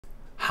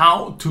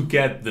How to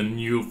get the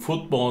new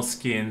football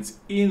skins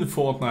in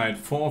Fortnite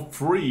for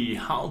free.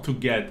 How to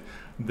get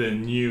the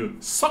new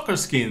soccer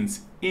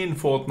skins in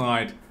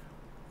Fortnite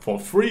for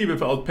free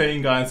without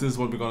paying, guys. This is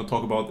what we're going to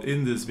talk about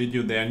in this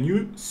video. There are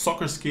new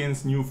soccer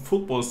skins, new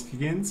football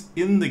skins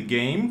in the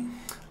game.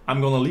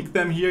 I'm going to leak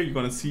them here. You're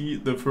going to see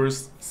the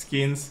first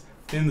skins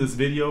in this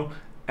video,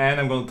 and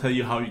I'm going to tell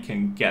you how you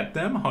can get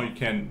them, how you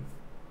can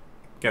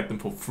get them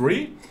for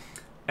free.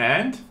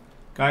 And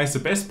guys, the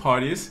best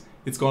part is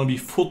it's going to be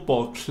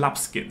football club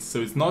skins.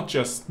 So it's not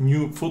just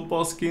new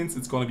football skins,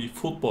 it's going to be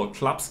football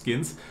club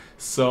skins.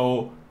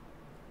 So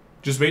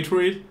just wait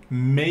for it.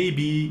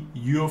 Maybe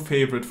your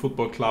favorite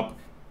football club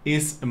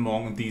is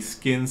among these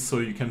skins, so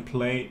you can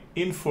play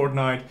in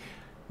Fortnite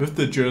with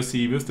the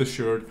jersey, with the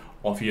shirt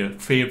of your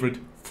favorite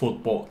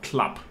football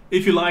club.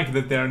 If you like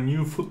that there are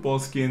new football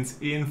skins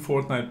in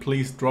Fortnite,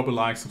 please drop a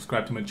like,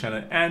 subscribe to my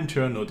channel and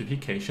turn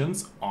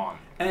notifications on.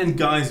 And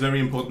guys, very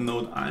important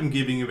note, I'm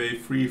giving away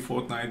free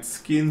Fortnite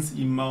skins,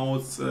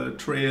 emotes,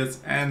 trails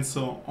and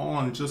so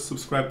on. Just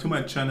subscribe to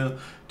my channel,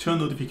 turn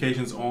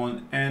notifications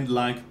on and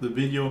like the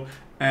video.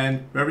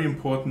 And very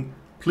important,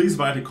 please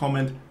write a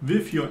comment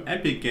with your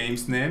Epic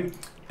Games name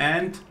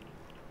and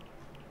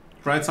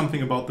write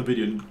something about the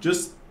video.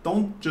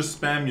 Don't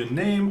just spam your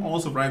name,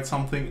 also write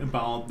something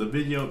about the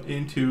video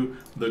into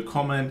the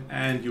comment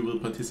and you will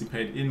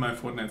participate in my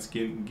Fortnite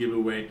skin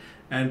giveaway,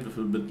 and with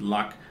a bit of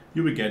luck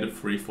you will get a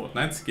free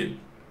Fortnite skin.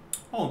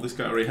 Oh, this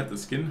guy already had the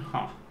skin,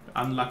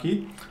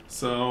 unlucky.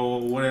 So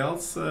what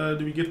else do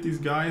we give these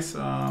guys?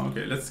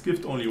 Okay, let's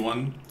gift only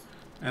one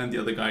and the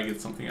other guy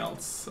gets something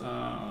else.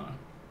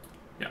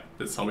 Yeah,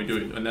 that's how we do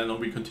it, and then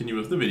we continue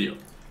with the video.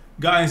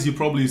 Guys, you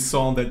probably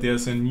saw that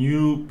there's a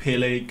new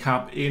Pele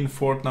Cup in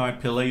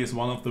Fortnite. Pele is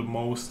one of the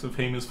most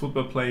famous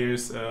football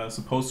players,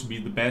 supposed to be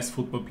the best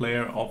football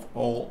player of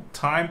all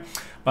time.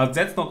 But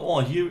that's not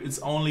all. Here it's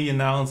only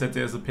announced that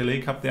there's a Pele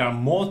Cup. There are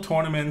more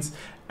tournaments,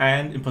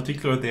 and in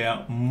particular there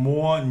are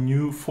more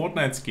new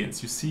Fortnite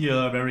skins. You see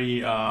a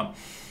very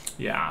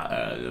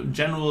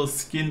general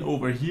skin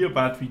over here,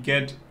 but we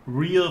get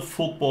real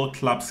football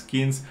club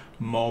skins.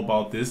 More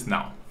about this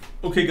now.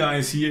 Okay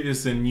guys, here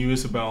is the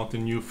news about the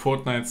new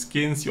Fortnite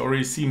skins. You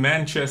already see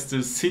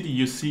Manchester City,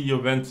 you see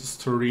Juventus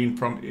Turin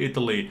from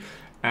Italy,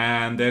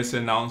 and there's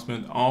an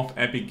announcement of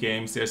Epic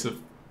Games. There's a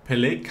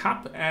Pele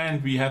Cup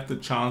and we have the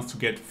chance to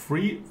get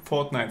free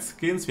Fortnite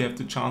skins. We have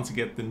the chance to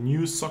get the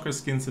new soccer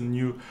skins and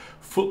new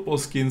football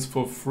skins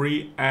for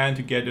free, and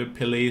to get a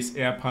Pele's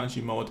Air Punch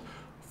emote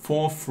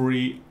for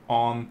free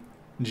on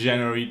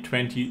January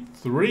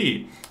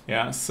 23.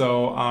 Yeah,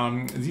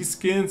 so these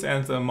skins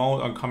and the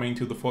emote are coming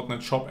to the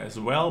Fortnite shop as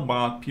well,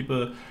 but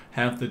people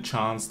have the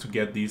chance to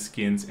get these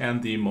skins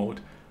and the emote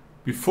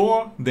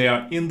before they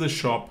are in the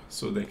shop,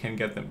 so they can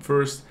get them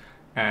first.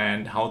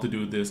 And how to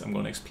do this I'm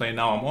going to explain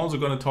now. I'm also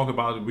going to talk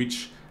about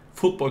which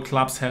football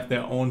clubs have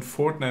their own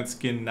Fortnite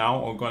skin now,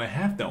 or going to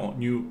have their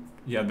own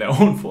their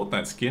own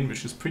Fortnite skin,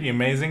 which is pretty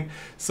amazing.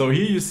 So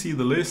here you see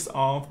the list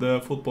of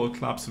the football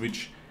clubs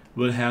which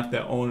will have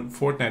their own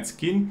Fortnite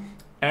skin.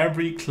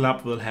 Every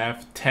club will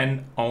have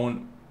 10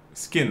 own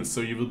skins.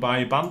 So you will buy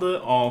a bundle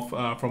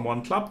of from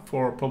one club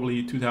for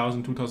probably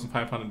 2,000,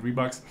 2,500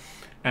 V-Bucks,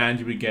 and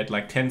you will get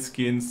like 10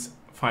 skins,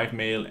 5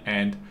 male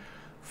and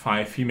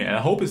 5 female.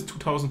 I hope it's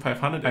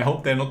 2,500. I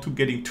hope they're not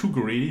getting too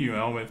greedy, you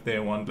know, if they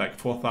want like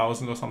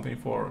 4,000 or something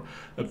for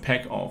a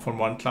pack from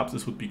one club.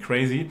 This would be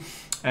crazy.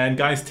 And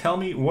guys, tell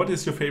me, what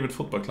is your favorite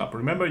football club?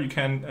 Remember, you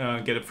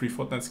can get a free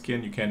Fortnite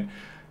skin. You can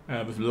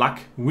with luck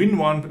win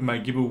one in my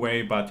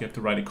giveaway, but you have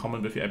to write a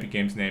comment with your Epic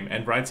Games name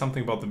and write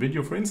something about the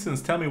video. For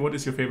instance, tell me what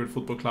is your favorite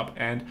football club,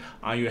 and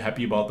are you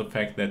happy about the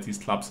fact that these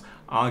clubs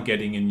are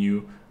getting a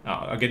new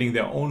getting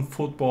their own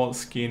football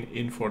skin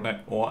in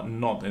Fortnite or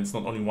not. And it's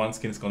not only one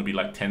skin, it's going to be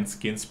like 10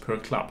 skins per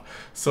club.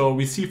 So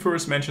we see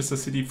first Manchester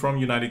City from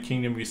United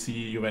Kingdom, we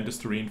see Juventus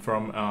Turin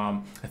from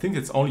I think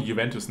it's only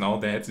Juventus now.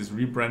 They had this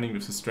rebranding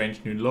with a strange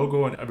new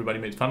logo and everybody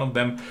made fun of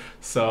them.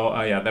 So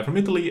yeah, they're from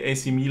Italy.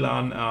 AC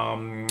Milan,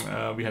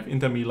 we have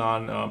Inter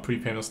Milan, pretty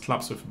famous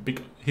clubs with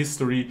big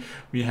history.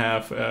 We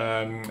have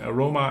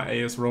Roma,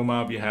 AS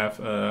Roma, we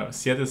have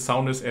Seattle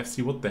Sounders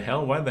FC. What the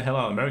hell? Why the hell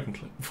are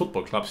American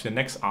football clubs here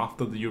next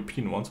after the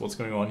European ones? What's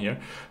going on here?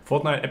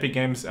 Fortnite, Epic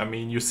Games. I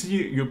mean, you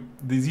see,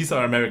 these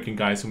are American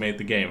guys who made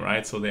the game,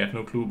 right? So they have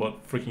no clue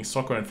about freaking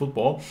soccer and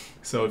football.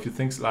 So if you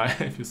think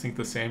if you think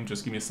the same,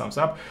 just give me a thumbs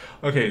up.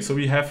 Okay, so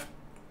we have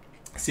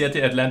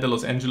Seattle, Atlanta,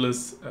 Los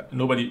Angeles.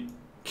 Nobody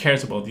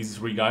cares about these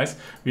three guys.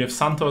 We have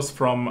Santos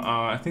from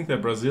I think they're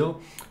Brazil.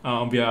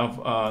 We have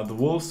the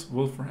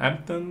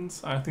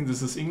Wolverhamptons. I think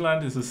this is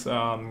England. This is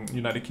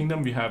United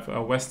Kingdom. We have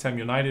West Ham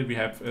United. We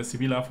have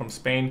Sevilla from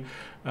Spain.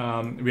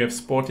 We have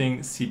Sporting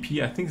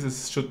CP. I think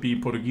this should be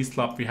Portuguese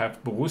club. We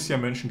have Borussia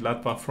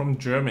Mönchengladbach from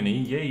Germany.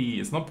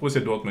 Yay! It's not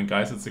Borussia Dortmund,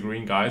 guys. It's the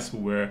green guys who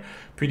were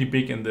pretty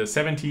big in the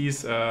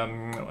 70s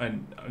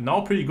and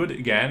now pretty good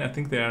again. I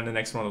think they're in the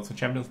next round of the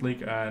Champions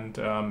League. And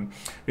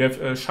we have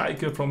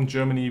Schalke from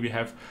Germany. We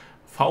have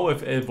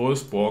VfL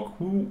Wolfsburg.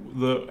 Who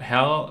the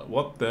hell?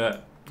 What the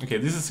Okay,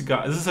 this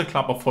is a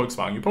club of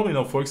Volkswagen. You probably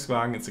know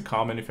Volkswagen. It's a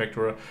car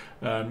manufacturer.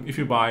 If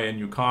you buy a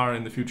new car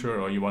in the future,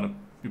 or you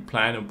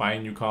plan to buy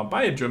a new car,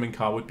 buy a German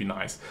car would be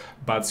nice.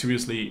 But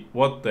seriously,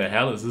 what the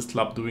hell is this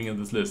club doing in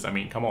this list? I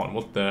mean, come on,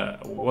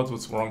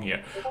 what's wrong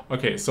here?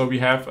 Okay, so we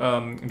have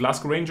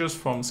Glasgow Rangers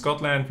from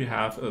Scotland. We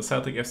have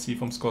Celtic FC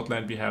from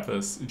Scotland. We have a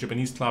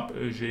Japanese club,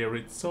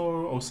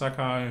 Jeritzo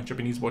Osaka.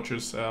 Japanese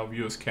watchers,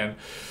 viewers can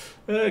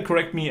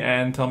correct me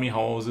and tell me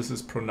how this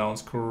is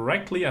pronounced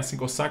correctly. I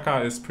think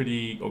Osaka is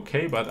pretty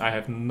okay, but I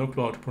have no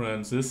clue how to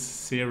pronounce this.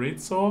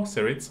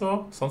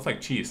 Cerezo? Sounds like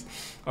cheese.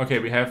 Okay,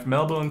 we have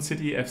Melbourne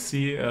City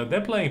FC.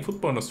 They're playing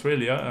football in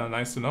Australia.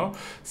 Nice to know.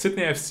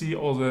 Sydney FC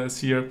also is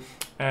here.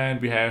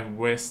 And we have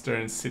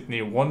Western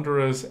Sydney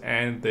Wanderers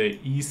and the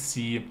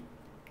EC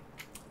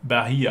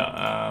Bahia.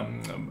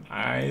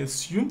 I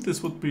assumed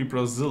this would be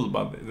Brazil,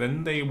 but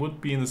then they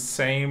would be in the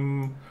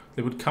same...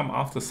 They would come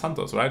after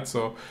Santos, right?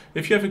 So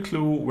if you have a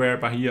clue where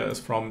Bahia is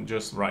from,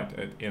 just write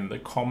it in the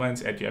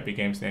comments, add your Epic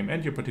Games name,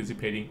 and you're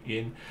participating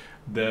in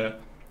the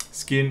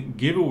skin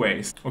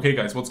giveaways. Okay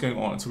guys, what's going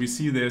on? So we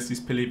see there's this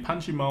Pele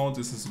punch emote.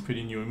 This is a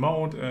pretty new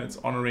emote. It's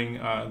honoring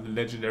the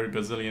legendary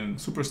Brazilian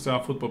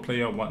superstar football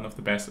player, one of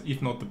the best, if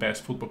not the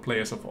best football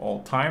players of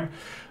all time.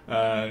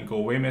 Go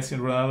away Messi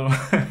and Ronaldo.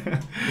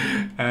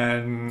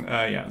 And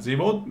yeah, the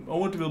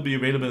emote will be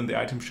available in the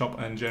item shop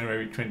on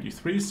January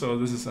 23. So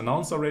this is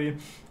announced already.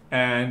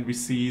 And we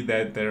see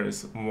that there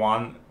is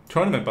one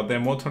tournament, but there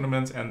are more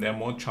tournaments and there are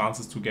more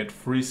chances to get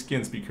free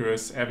skins,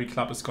 because every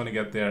club is going to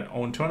get their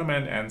own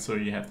tournament, and so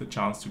you have the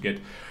chance to get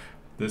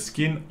the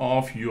skin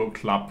of your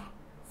club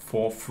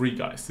for free,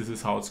 guys. This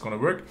is how it's going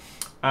to work.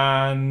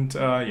 And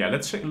yeah,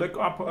 let's look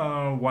up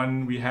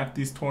when we have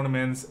these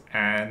tournaments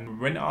and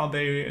when are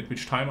they, at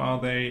which time are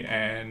they,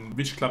 and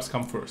which clubs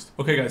come first.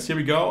 Okay guys, here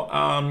we go.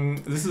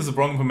 This is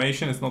wrong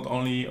information. It's not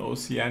only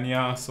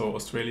Oceania, so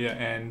Australia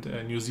and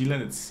New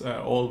Zealand. It's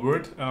all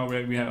world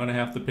where we are going to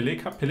have the Pele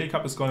Cup. Pele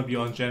Cup is going to be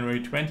on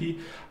January 20.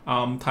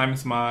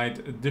 Times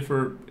might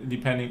differ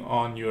depending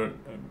on your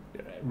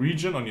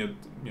region, on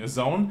your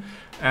zone.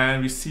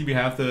 And we see we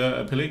have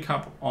the Pele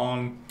Cup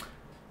on,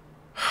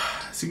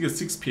 I think it's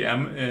 6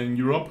 p.m. in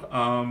Europe.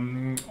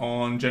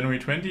 On January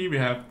 20, we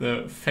have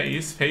the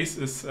FaZe. FaZe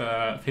is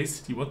FaZe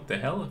City. What the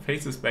hell?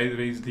 FaZe is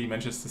basically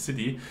Manchester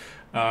City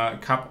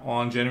Cup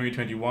on January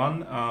 21.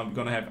 We're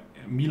gonna have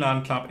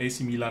Milan Club,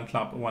 AC Milan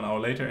Club 1 hour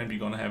later, and we're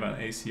gonna have an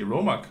AC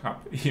Roma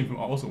Cup even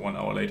also 1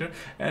 hour later,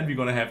 and we're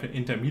gonna have an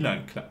Inter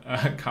Milan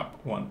Cup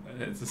one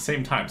at the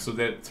same time. So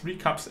there are 3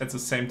 cups at the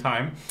same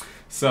time.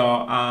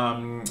 So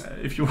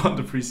if you want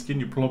the free skin,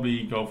 you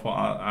probably go for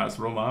AS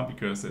Roma,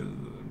 because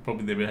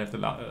probably they will have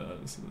the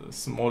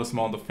smallest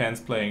amount of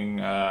fans playing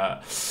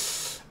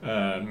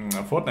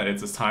Fortnite at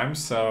this time.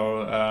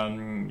 So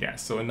yeah,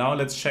 so now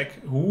let's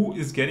check who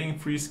is getting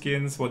free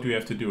skins. What do you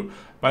have to do?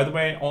 By the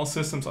way, all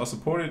systems are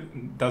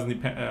supported.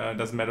 Doesn't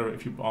matter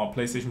if you are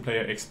PlayStation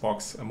player,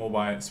 Xbox, a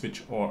mobile,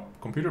 Switch, or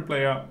computer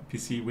player,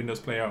 PC, Windows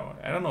player, or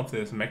I don't know if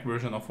there's a Mac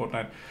version of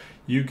Fortnite.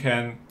 You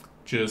can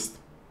just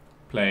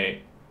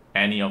play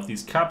any of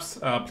these cups.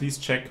 Please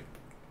check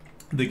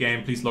the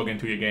game, please log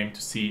into your game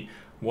to see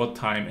what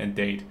time and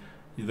date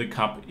the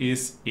cup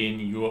is in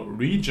your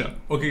region.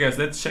 Okay guys,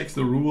 let's check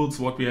the rules,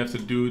 what we have to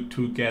do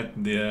to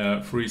get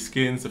the free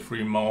skins, the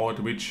free mode,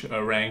 which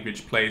rank,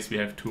 which place we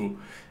have to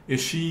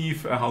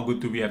achieve, how good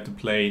do we have to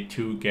play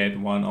to get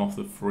one of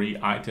the free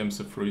items,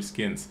 the free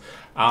skins.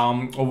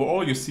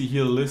 Overall, you see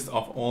here a list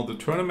of all the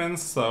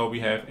tournaments. So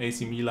we have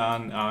AC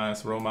Milan,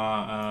 AS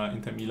Roma,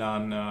 Inter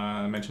Milan,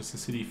 Manchester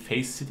City,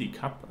 FaZe City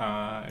Cup.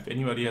 If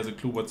anybody has a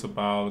clue what's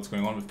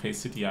going on with FaZe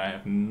City, I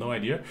have no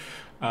idea.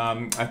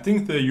 I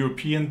think the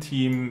European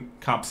team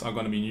cups are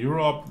going to be in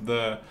Europe.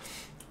 The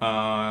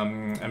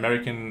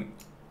American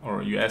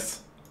or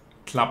US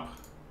club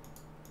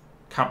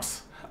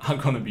cups are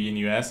going to be in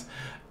US.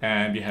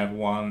 And we have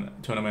one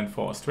tournament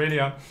for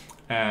Australia,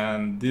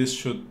 and this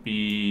should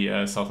be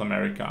South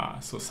America.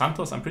 So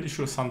Santos, I'm pretty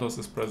sure Santos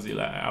is Brazil.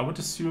 I would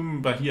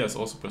assume Bahia is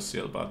also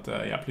Brazil, but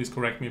yeah, please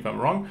correct me if I'm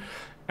wrong.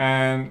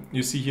 And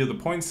you see here the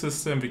point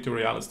system.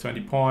 Victorial is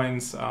 20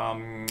 points.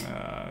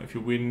 If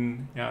you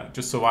win, yeah,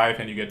 just survive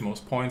and you get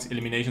most points.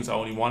 Eliminations are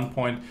only 1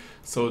 point,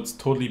 so it's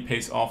totally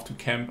pays off to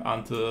camp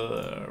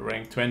until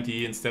rank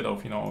 20 instead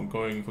of, you know,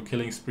 going for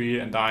killing spree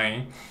and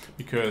dying,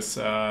 because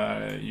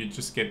you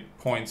just get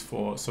points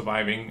for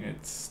surviving.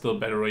 It's still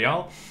battle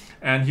royale.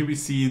 And here we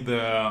see the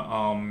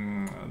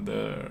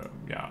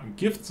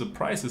gifts, the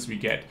prizes we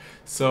get.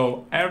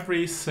 So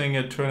every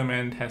single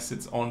tournament has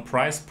its own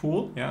prize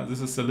pool. Yeah, this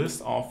is the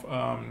list of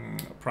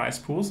prize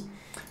pools.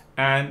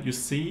 And you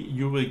see,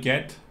 you will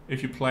get,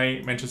 if you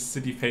play Manchester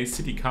City FaZe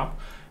City Cup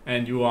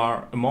and you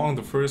are among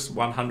the first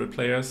 100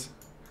 players,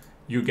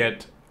 you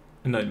get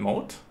an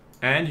emote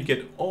and you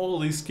get all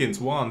these skins.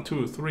 1,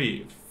 2,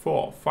 3,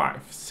 4,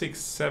 5, 6,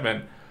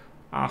 7,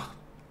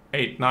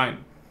 8,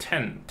 9,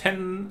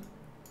 10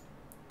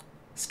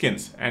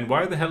 skins. And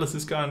why the hell is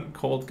this guy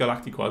called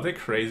Galactico? Are they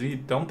crazy?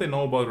 Don't they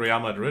know about Real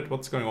Madrid?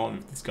 What's going on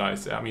with these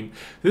guys? I mean,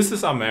 this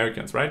is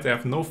Americans, right? They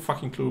have no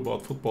fucking clue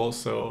about football.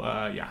 So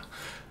yeah,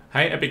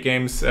 Hi Epic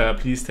Games,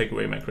 please take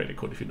away my credit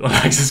code if you don't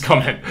like this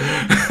comment.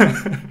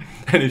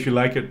 And if you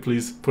like it,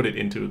 please put it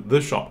into the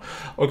shop.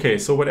 Okay,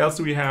 so what else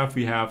do we have?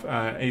 We have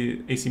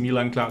AC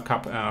Milan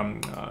Cup.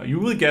 You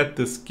will get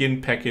the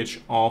skin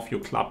package of your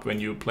club when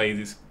you play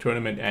this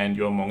tournament and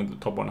you're among the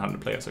top 100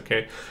 players,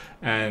 okay?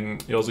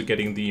 And you're also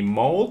getting the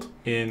mold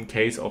in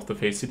case of the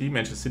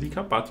Manchester City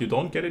Cup, but you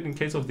don't get it in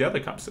case of the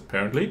other cups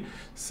apparently.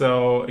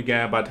 So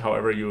again, but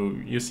however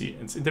you see,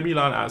 it's Inter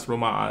Milan, AS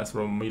Roma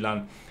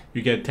Milan.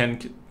 You get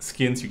 10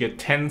 skins, you get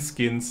 10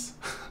 skins,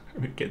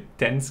 you get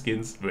 10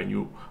 skins when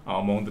you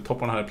are among the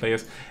top 100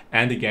 players.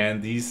 And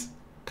again, these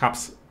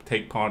cups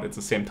take part at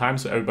the same time,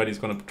 so everybody's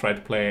going to try to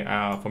play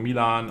for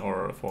Milan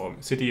or for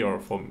City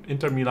or for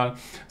Inter Milan.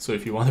 So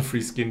if you want a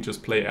free skin,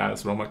 just play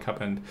as Roma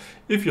Cup, and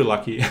if you're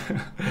lucky,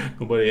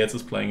 nobody else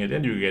is playing it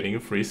and you're getting a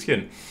free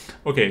skin.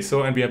 Okay,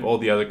 so and we have all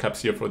the other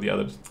cups here for the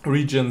other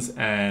regions,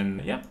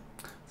 and yeah.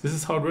 This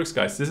is how it works,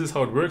 guys. This is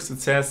how it works. It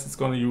says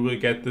you will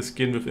get the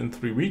skin within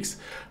 3 weeks.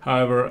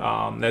 However,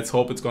 let's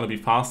hope it's going to be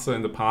faster.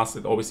 In the past,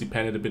 it always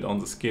depended a bit on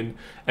the skin.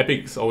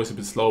 Epic is always a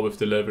bit slow with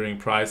delivering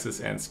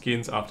prices and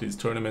skins after these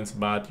tournaments,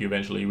 but you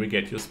eventually will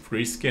get your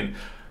free skin.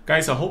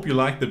 Guys, I hope you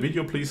liked the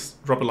video. Please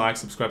drop a like,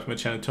 subscribe to my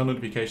channel, turn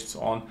notifications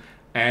on,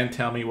 and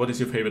tell me, what is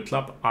your favorite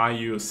club? Are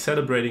you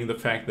celebrating the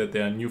fact that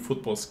there are new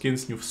football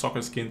skins, new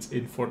soccer skins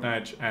in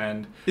Fortnite?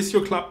 And is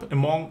your club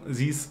among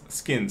these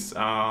skins?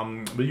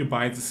 Will you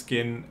buy the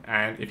skin?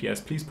 And if yes,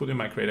 please put in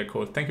my creator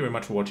code. Thank you very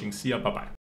much for watching. See ya. Bye-bye.